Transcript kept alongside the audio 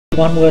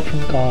One word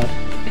from God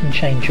can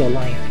change your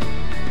life.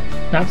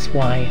 That's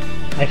why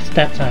I've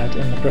stepped out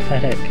in the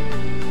prophetic.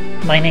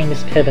 My name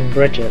is Kevin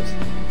Bridges,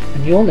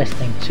 and you're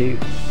listening to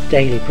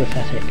Daily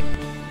Prophetic.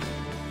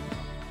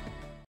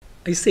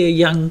 I see a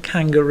young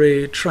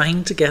kangaroo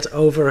trying to get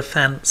over a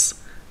fence,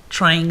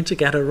 trying to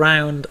get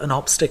around an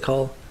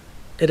obstacle.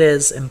 It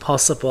is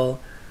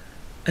impossible.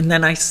 And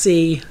then I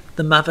see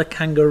the mother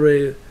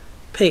kangaroo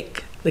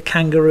pick the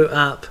kangaroo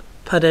up,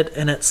 put it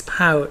in its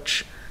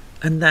pouch,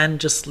 and then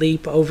just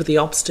leap over the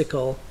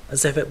obstacle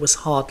as if it was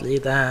hardly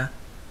there.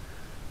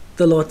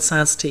 The Lord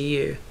says to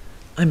you,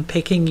 I'm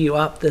picking you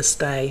up this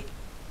day,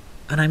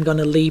 and I'm going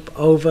to leap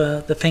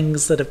over the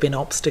things that have been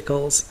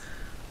obstacles.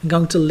 I'm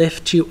going to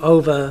lift you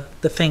over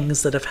the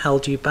things that have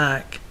held you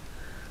back.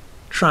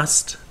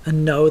 Trust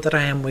and know that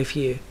I am with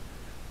you.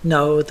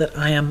 Know that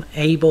I am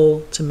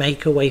able to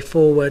make a way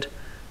forward,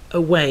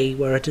 a way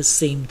where it has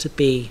seemed to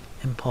be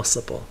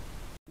impossible.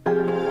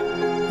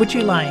 Would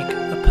you like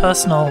a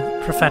personal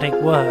prophetic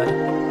word?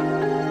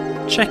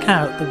 Check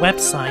out the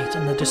website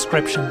in the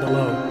description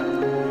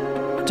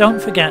below.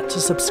 Don't forget to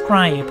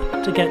subscribe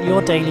to get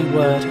your daily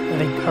word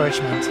of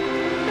encouragement.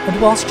 And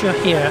whilst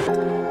you're here,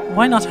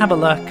 why not have a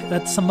look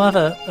at some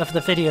other of the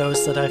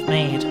videos that I've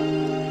made?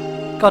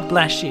 God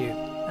bless you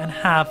and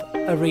have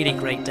a really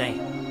great day.